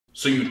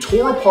So you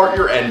tore apart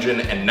your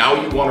engine and now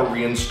you want to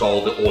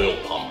reinstall the oil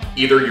pump.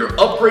 Either you're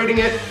upgrading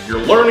it,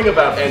 you're learning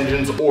about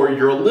engines, or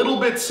you're a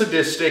little bit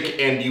sadistic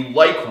and you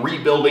like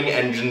rebuilding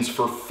engines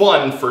for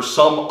fun for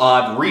some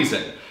odd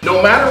reason.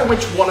 No matter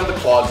which one of the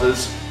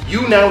causes,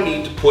 you now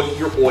need to put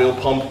your oil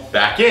pump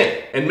back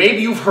in. And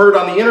maybe you've heard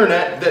on the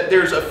internet that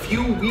there's a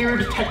few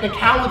weird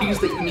technicalities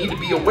that you need to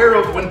be aware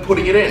of when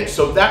putting it in,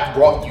 so that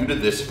brought you to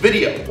this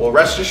video. Well,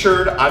 rest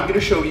assured, I'm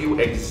gonna show you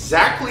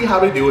exactly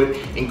how to do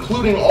it,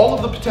 including all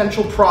of the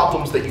potential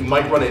problems that you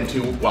might run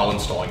into while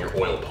installing your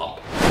oil pump.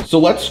 So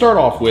let's start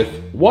off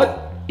with,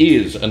 what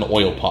is an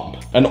oil pump?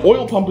 An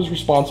oil pump is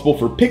responsible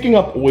for picking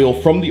up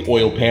oil from the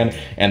oil pan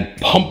and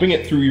pumping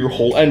it through your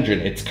whole engine.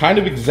 It's kind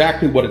of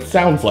exactly what it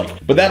sounds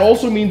like, but that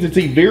also means it's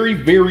a very,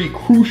 very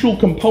crucial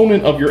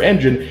component of your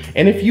engine,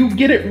 and if you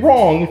get it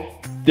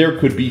wrong, there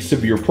could be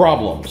severe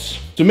problems.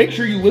 So make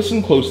sure you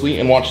listen closely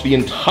and watch the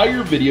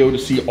entire video to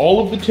see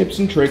all of the tips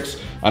and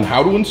tricks on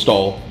how to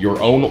install your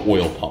own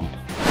oil pump.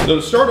 So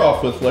to start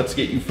off with, let's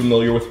get you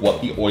familiar with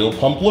what the oil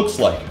pump looks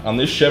like. On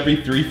this Chevy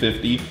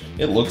 350,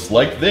 it looks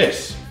like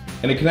this.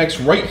 And it connects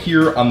right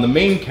here on the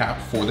main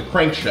cap for the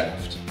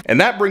crankshaft. And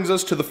that brings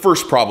us to the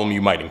first problem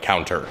you might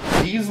encounter.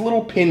 These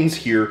little pins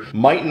here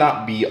might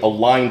not be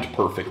aligned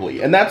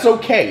perfectly, and that's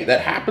okay.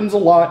 That happens a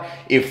lot.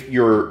 If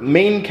your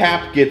main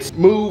cap gets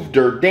moved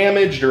or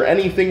damaged or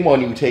anything when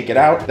you take it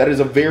out, that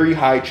is a very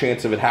high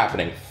chance of it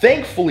happening.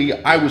 Thankfully,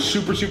 I was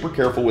super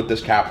careful with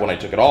this cap when I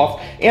took it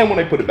off and when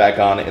I put it back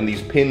on, and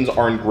these pins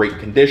are in great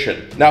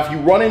condition. Now, if you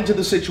run into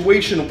the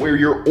situation where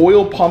your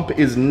oil pump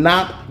is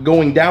not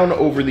going down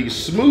over these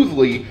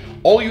smoothly,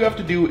 all you have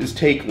to do is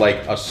take like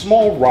a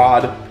small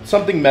rod,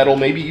 something metal,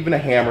 maybe even a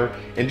hammer,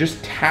 and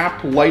just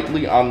tap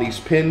lightly on these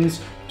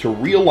pins to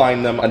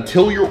realign them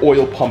until your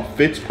oil pump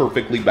fits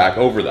perfectly back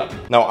over them.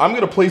 Now I'm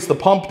gonna place the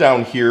pump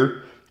down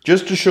here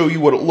just to show you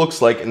what it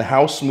looks like and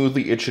how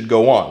smoothly it should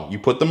go on. You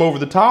put them over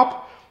the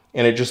top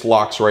and it just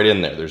locks right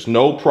in there. There's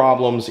no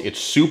problems, it's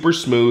super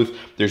smooth,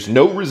 there's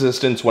no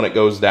resistance when it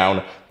goes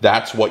down.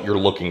 That's what you're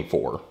looking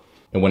for.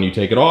 And when you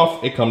take it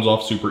off, it comes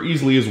off super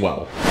easily as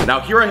well. Now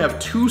here I have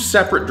two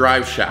separate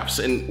drive shafts,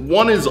 and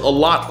one is a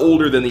lot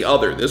older than the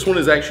other. This one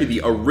is actually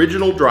the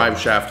original drive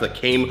shaft that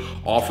came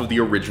off of the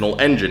original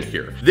engine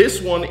here.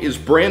 This one is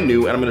brand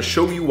new, and I'm gonna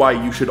show you why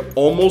you should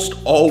almost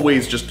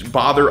always just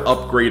bother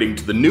upgrading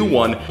to the new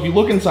one. If you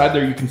look inside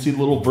there, you can see the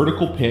little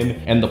vertical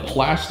pin and the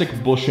plastic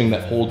bushing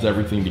that holds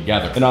everything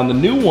together. And on the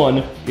new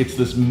one, it's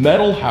this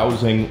metal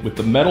housing with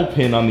the metal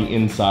pin on the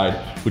inside,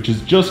 which is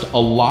just a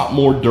lot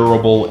more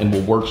durable and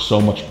will work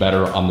so much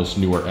better on this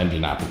newer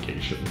engine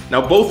application. Now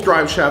both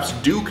drive shafts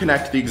do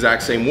connect the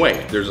exact same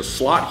way. There's a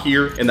slot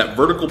here and that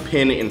vertical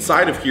pin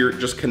inside of here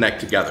just connect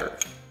together.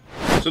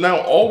 So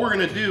now all we're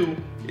gonna do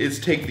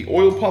is take the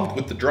oil pump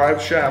with the drive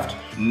shaft,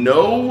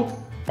 no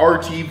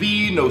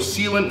RTV, no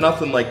sealant,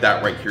 nothing like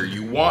that right here.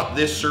 You want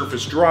this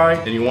surface dry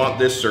and you want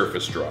this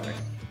surface dry.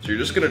 So you're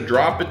just gonna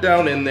drop it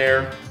down in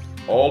there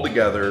all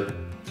together.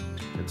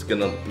 It's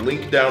gonna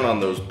link down on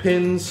those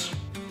pins.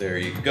 There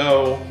you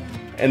go.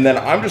 And then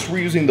I'm just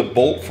reusing the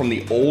bolt from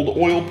the old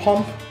oil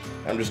pump.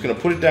 I'm just gonna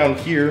put it down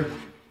here,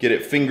 get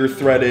it finger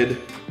threaded.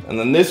 And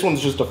then this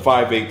one's just a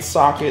 5/8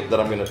 socket that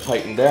I'm gonna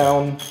tighten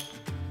down.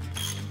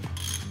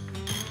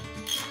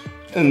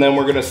 And then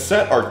we're gonna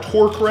set our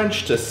torque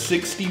wrench to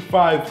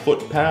 65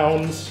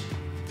 foot-pounds.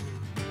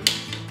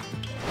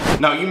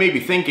 Now you may be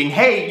thinking,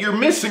 hey, you're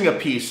missing a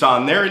piece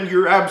on there, and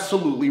you're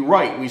absolutely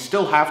right. We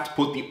still have to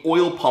put the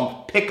oil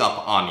pump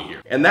pickup on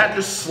here. And that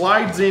just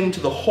slides into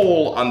the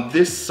hole on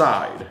this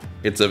side.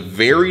 It's a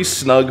very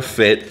snug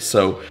fit,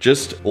 so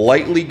just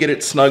lightly get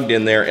it snugged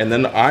in there, and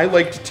then I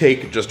like to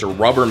take just a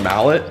rubber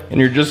mallet,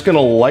 and you're just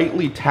gonna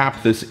lightly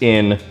tap this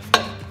in.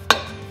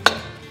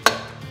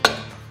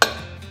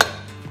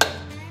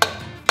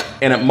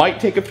 And it might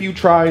take a few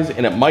tries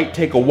and it might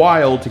take a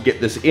while to get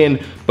this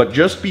in, but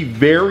just be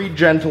very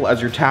gentle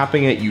as you're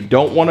tapping it. You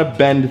don't want to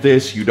bend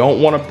this, you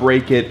don't want to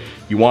break it,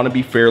 you want to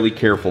be fairly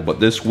careful, but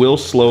this will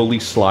slowly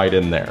slide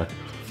in there.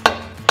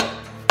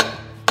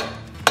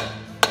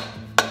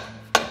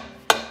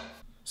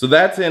 So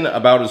that's in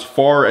about as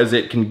far as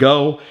it can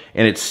go,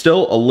 and it's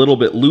still a little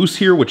bit loose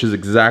here, which is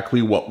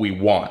exactly what we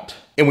want.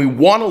 And we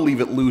want to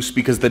leave it loose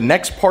because the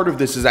next part of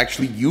this is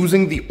actually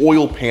using the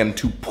oil pan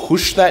to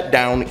push that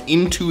down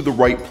into the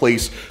right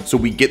place so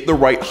we get the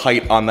right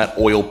height on that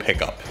oil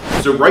pickup.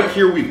 So right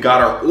here we've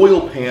got our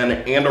oil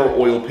pan and our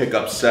oil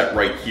pickup set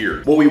right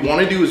here. What we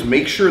want to do is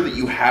make sure that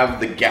you have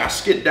the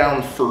gasket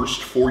down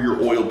first for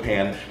your oil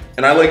pan.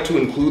 And I like to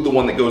include the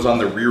one that goes on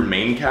the rear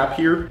main cap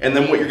here. And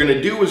then what you're going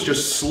to do is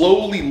just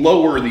slowly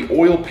lower the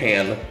oil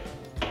pan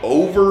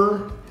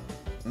over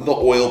the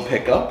oil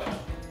pickup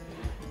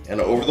and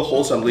over the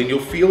whole assembly, and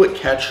you'll feel it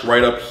catch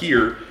right up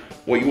here.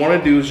 What you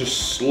want to do is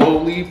just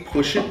slowly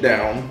push it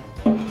down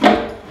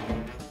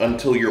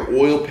until your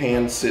oil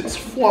pan sits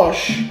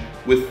flush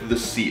with the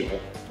seal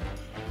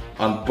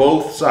on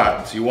both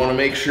sides. You want to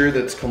make sure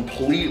that's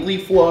completely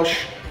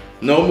flush,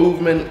 no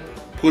movement.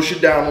 Push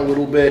it down a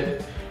little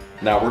bit,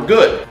 Now we're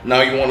good.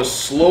 Now you want to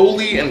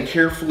slowly and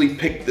carefully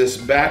pick this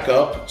back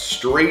up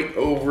straight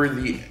over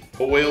the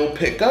oil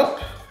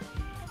pickup.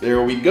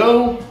 There we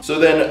go. So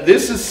then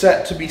this is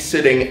set to be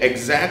sitting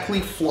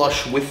exactly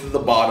flush with the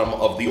bottom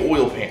of the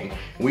oil pan.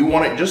 We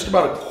want it just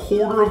about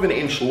 1/4 of an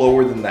inch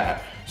lower than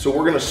that. So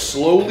we're gonna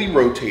slowly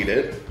rotate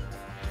it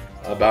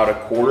about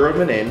 1/4 of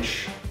an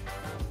inch.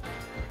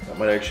 That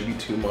might actually be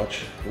too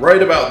much.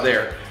 Right about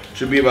there.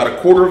 Should be about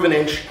 1/4 of an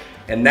inch.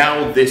 And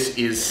now this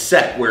is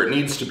set where it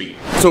needs to be.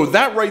 So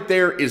that right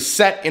there is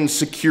set and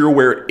secure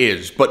where it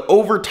is. But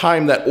over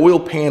time, that oil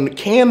pan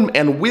can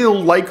and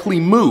will likely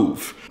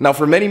move. Now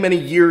for many, many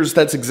years,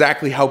 that's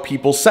exactly how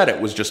people set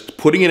it, was just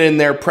putting it in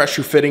there,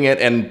 pressure fitting it,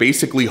 and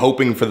basically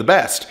hoping for the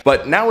best.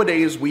 But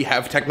nowadays we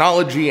have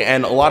technology,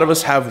 and a lot of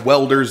us have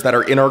welders that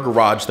are in our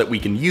garage that we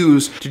can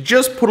use to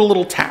just put a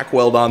little tack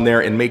weld on there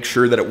and make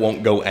sure that it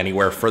won't go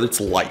anywhere for its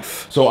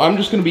life. So I'm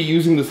just gonna be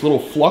using this little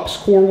flux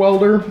core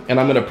welder, and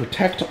I'm gonna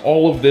protect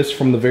all of this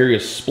from the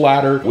various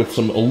splatter with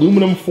some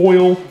aluminum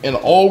foil. And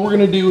all we're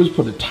gonna do is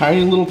put a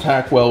tiny little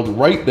tack weld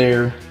right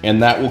there,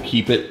 and that will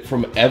keep it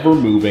from ever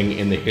moving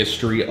in the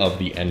history of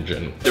the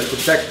engine. To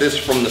protect this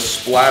from the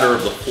splatter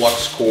of the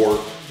flux core,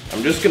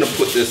 I'm just gonna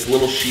put this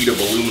little sheet of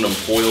aluminum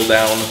foil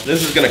down.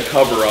 This is gonna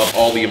cover up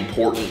all the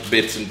important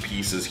bits and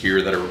pieces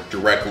here that are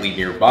directly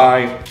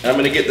nearby. And I'm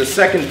gonna get the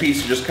second piece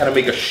and just kind of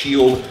make a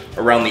shield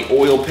around the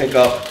oil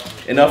pickup,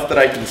 enough that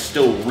I can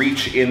still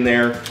reach in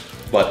there,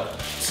 but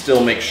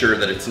still make sure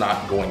that it's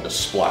not going to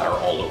splatter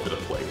all over the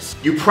place.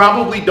 You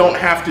probably don't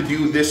have to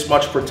do this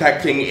much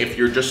protecting if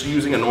you're just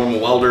using a normal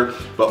welder,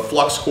 but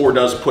flux core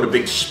does put a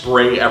big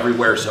spray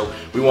everywhere, so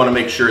we want to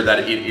make sure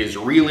that it is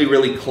really,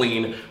 really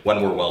clean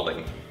when we're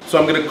welding. So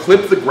I'm gonna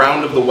clip the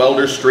ground of the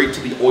welder straight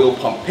to the oil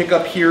pump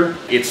pickup here.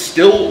 It's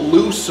still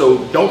loose, so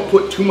don't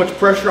put too much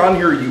pressure on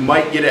here. You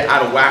might get it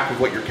out of whack with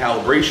what your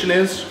calibration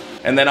is.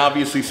 And then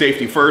obviously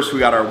safety first, we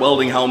got our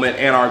welding helmet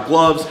and our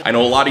gloves. I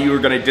know a lot of you are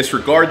gonna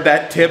disregard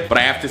that tip, but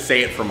I have to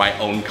say it for my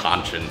own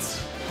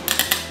conscience.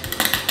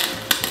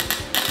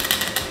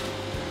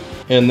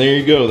 And there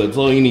you go, that's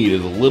all you need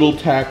is a little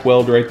tack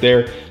weld right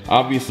there.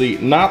 Obviously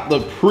not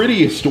the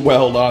prettiest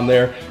weld on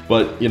there,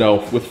 but you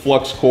know, with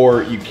flux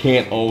core, you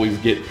can't always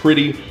get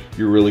pretty.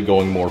 You're really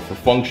going more for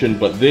function,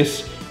 but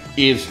this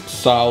is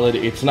solid.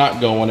 It's not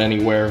going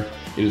anywhere.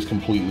 It is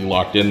completely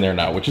locked in there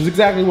now, which is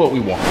exactly what we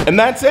want. And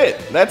that's it.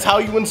 That's how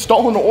you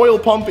install an oil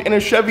pump in a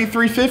Chevy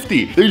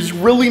 350. There's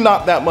really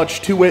not that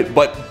much to it,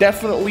 but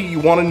definitely you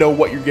want to know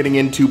what you're getting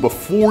into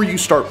before you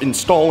start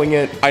installing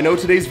it. I know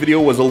today's video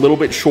was a little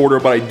bit shorter,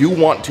 but I do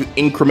want to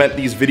increment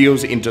these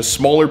videos into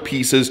smaller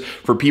pieces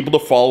for people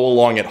to follow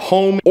along at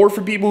home, or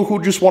for people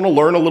who just want to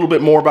learn a little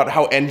bit more about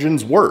how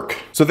engines work.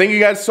 So thank you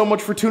guys so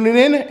much for tuning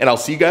in, and I'll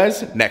see you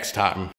guys next time.